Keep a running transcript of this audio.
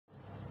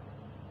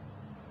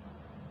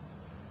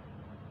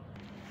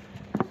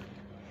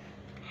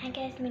Hi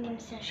guys, my name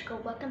is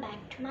Thanishka. Welcome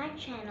back to my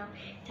channel,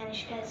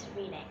 Thanishka's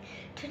Reading.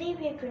 Today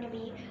we are going to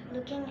be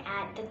looking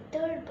at the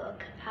third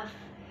book of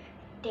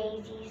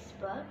Daisy's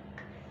book,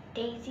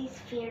 Daisy's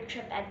Field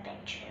Trip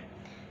Adventure.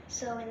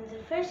 So in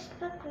the first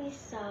book we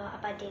saw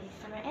about Daisy's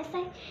summer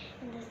essay.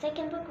 In the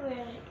second book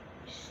we're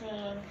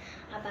seeing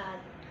about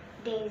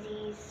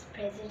Daisy's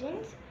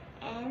president.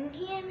 And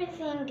here we're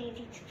seeing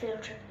Daisy's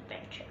field trip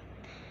adventure.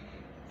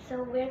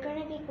 So we're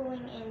going to be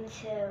going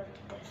into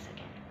this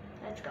again.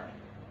 Let's go.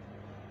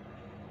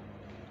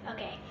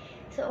 Okay,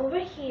 so over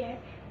here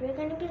we're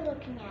going to be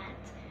looking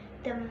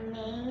at the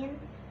main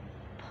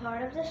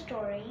part of the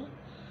story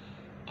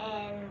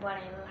and what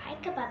I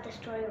like about the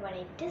story, what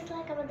I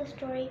dislike about the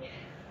story,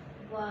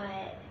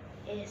 what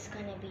is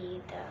going to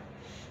be the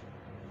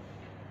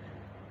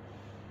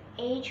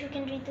age who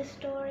can read the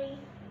story.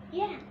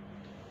 Yeah.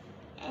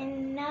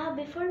 And now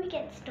before we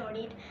get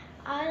started,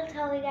 I'll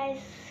tell you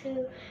guys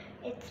who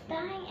it's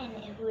by and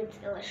who it's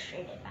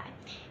illustrated by.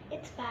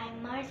 It's by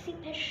Marci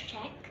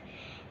Peschke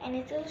and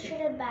it's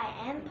illustrated by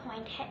M.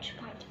 H.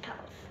 Pels.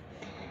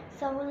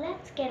 So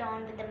let's get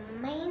on with the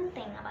main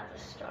thing about the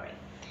story.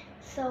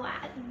 So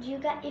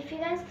if you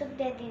guys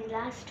looked at these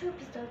last two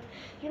episodes,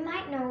 you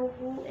might know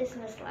who is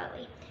Miss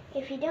Lily.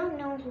 If you don't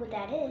know who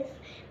that is,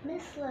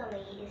 Miss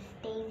Lily is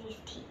Daisy's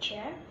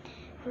teacher,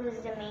 who is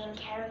the main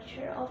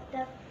character of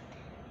the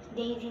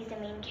Daisy is the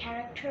main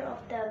character of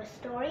the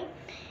story,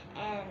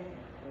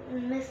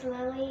 and Miss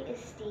Lily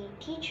is the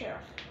teacher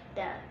of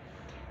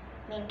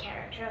the main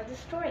character of the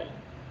story.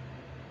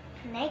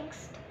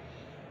 Next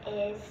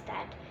is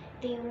that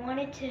they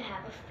wanted to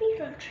have a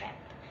field trip,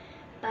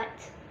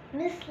 but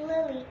Miss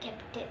Lily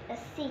kept it a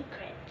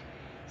secret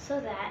so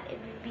that it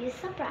would be a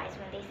surprise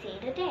when they say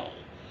it a day.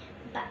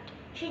 But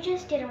she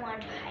just didn't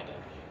want to hide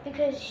it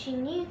because she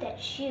knew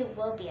that she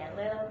will be a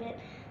little bit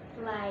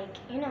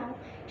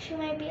she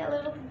might be a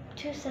little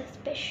too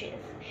suspicious,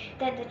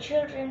 that the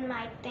children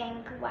might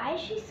think, why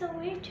is she so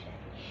weird today?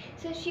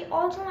 So she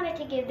also wanted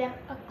to give them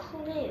a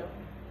clue,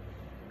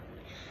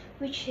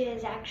 which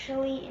is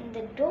actually in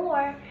the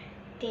door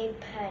they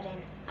put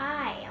an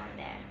eye on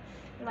there,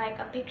 like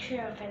a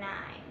picture of an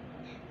eye.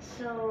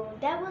 So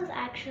that was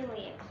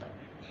actually a clue.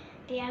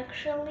 They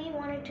actually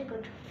wanted to go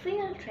to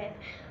field trip,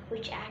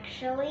 which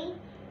actually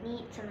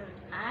needs some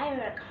eye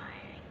requiring.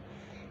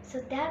 So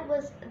that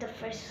was the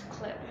first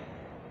clue.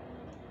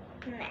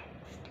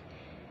 Next,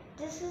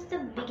 this is the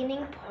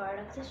beginning part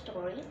of the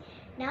story.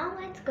 Now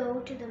let's go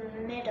to the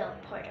middle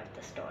part of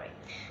the story.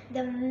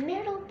 The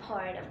middle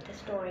part of the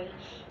story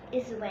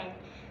is when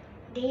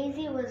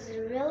Daisy was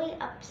really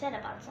upset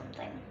about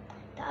something.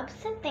 The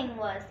upset thing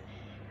was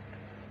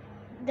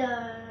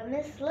the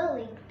Miss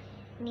Lily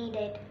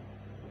needed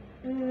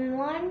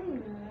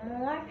one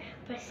more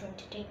person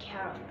to take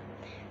care of.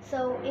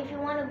 So if you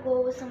want to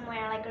go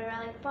somewhere like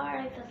really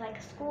far, if it's like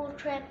a school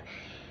trip,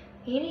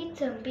 you need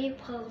some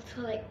people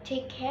to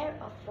take care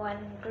of one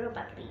group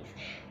at least,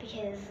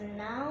 because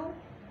now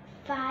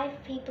 5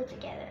 people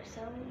together.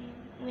 So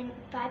when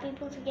 5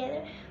 people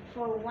together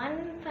for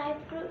one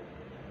 5 group,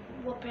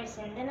 one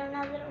person, then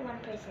another one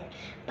person,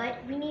 but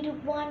we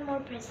needed one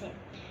more person.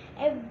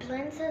 And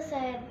Blanca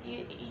said,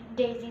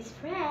 Daisy's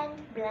friend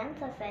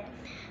Blanca said,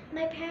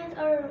 my parents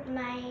are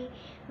my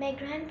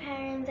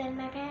grandparents and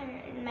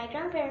my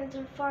grandparents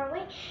are far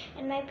away,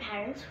 and my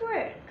parents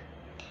work.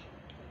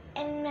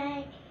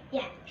 And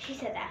she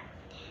said that.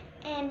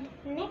 And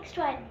next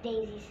what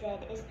Daisy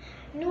said is,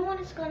 no one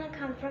is gonna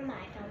come from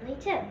my family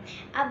too.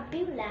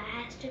 Abula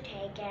has to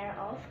take care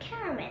of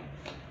Carmen.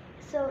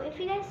 So if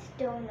you guys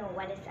don't know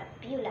what is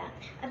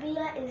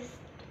Abula is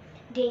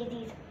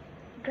Daisy's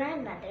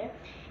grandmother.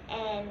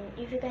 And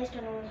if you guys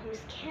don't know who's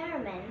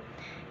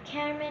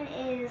Carmen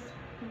is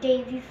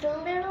Daisy's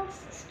little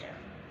sister.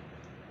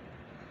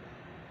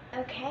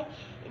 Okay,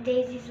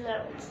 Daisy's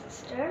little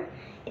sister.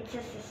 It's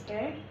a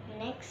sister.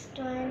 Next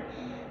one.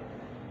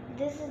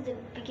 This is the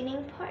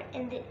beginning part,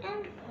 and the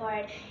end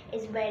part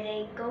is where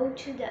they go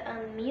to the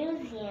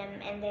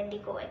museum and then they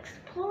go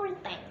explore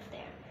things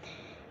there.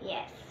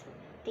 Yes,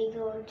 they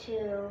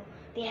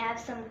have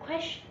some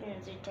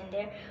questions written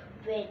there,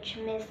 which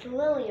Miss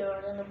Lily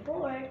wrote on the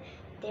board.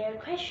 Their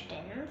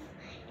questions,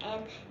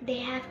 and they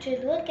have to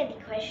look at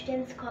the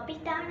questions, copy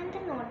it down in the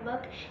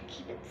notebook,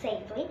 keep it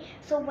safely.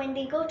 So when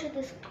they go to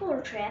the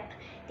school trip,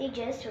 they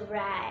just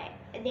write.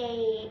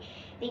 They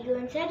go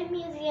inside the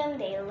museum,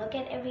 they look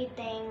at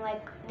everything,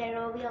 like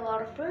there will be a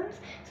lot of rooms.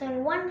 So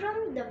in one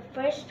room, the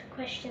first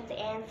question's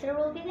answer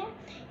will be there,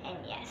 and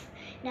yes.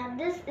 Now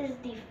this is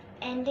the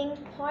ending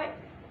part.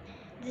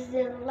 This is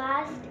the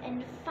last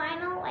and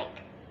final,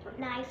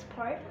 nice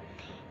part,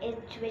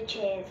 which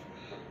is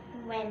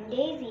when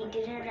Daisy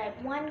didn't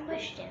write one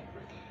question.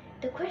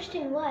 The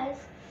question was,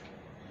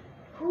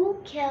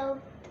 who killed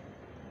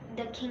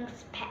the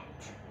king's pet?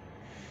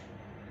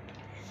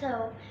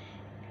 So,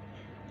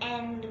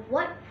 and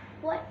what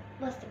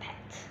was the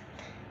pet?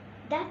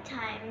 That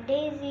time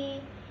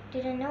Daisy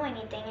didn't know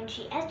anything, and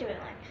she asked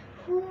everyone,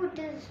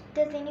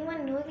 does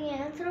anyone know the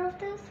answer of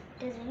this?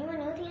 Does anyone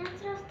know the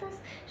answer of this?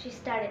 She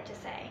started to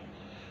say.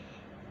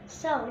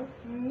 So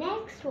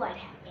next what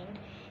happened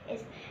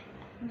is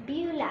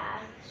Beulah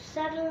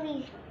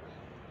suddenly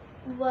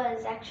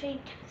was actually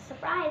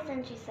surprised,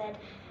 and she said,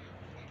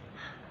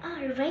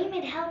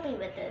 Raymond helped me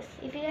with this.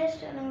 If you guys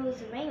don't know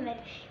who's Raymond,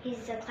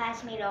 he's a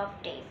classmate of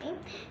Daisy.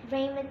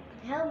 Raymond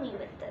helped me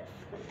with this.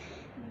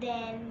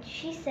 Then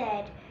she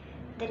said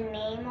the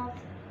name of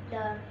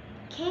the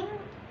king,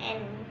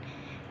 and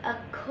a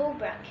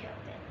cobra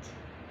killed it.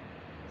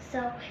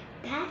 So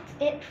that's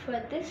it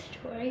for this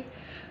story.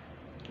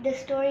 The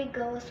story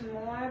goes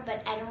more,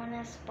 but I don't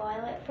want to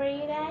spoil it for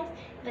you guys.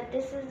 But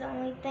this is the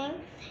only thing.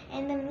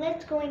 And then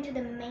let's go into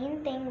the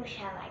main thing which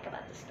I like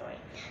about the story.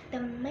 The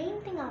main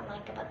thing I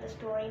like about the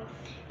story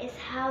is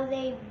how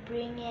they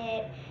bring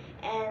it,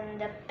 and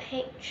the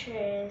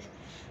pictures.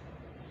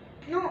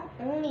 Not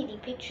only the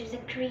pictures, the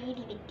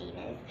creativity.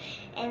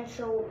 And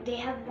so they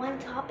have one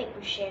topic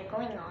which they're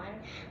going on,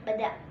 but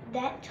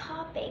that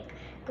topic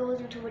goes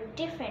into a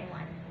different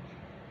one.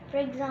 For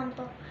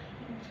example,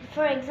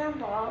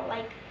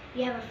 like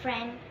you have a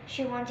friend,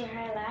 she wants a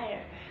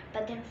highlighter,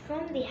 but then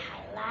from the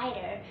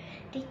highlighter,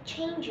 they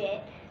change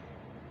it,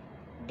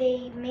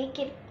 they make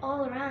it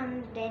all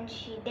around, then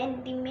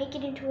they make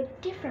it into a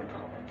different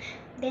problem.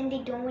 Then they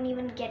don't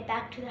even get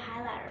back to the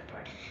highlighter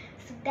part.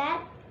 So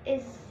that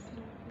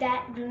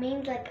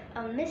remains like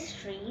a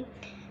mystery,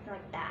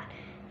 like that.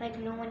 Like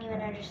no one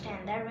even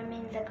understands. That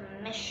remains like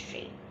a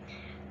mystery.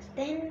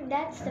 Then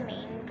that's the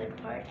main good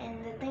part.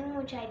 And the thing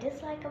which I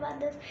dislike about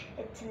this,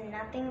 it's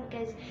nothing,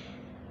 because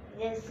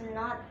there's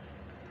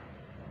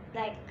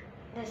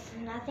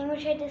nothing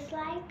which I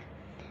dislike.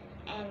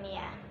 And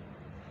yeah.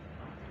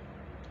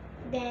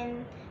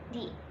 Then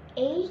the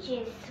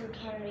ages who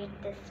can read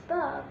this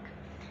book,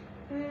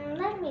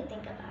 let me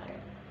think about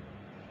it.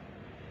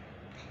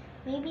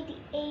 Maybe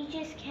the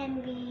ages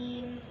can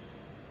be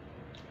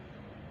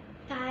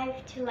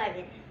 5 to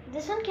 11.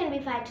 This one can be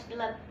 5 to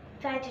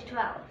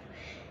 12.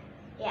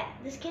 Yeah,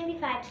 this can be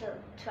 5 to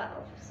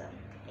 12. So,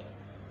 yeah.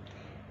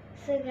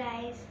 So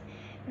guys,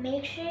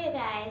 make sure you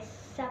guys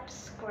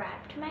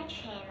subscribe to my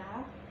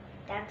channel.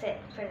 That's it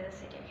for this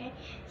video, okay?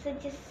 So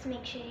just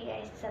make sure you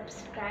guys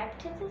subscribe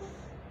to this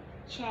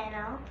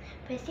channel,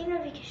 press the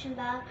notification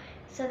bell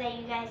so that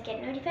you guys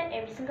get notified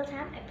every single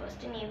time I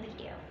post a new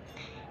video.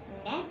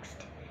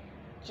 Next,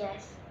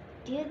 just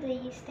do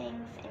these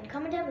things and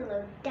comment down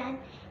below, done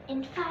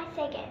in 5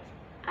 seconds.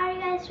 Are you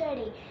guys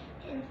ready?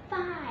 In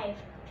 5,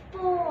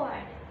 4,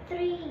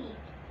 3,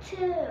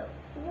 2,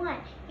 1.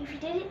 If you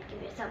did it,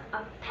 give yourself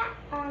a pat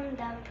on the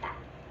back.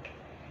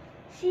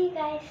 See you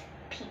guys.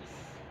 Peace.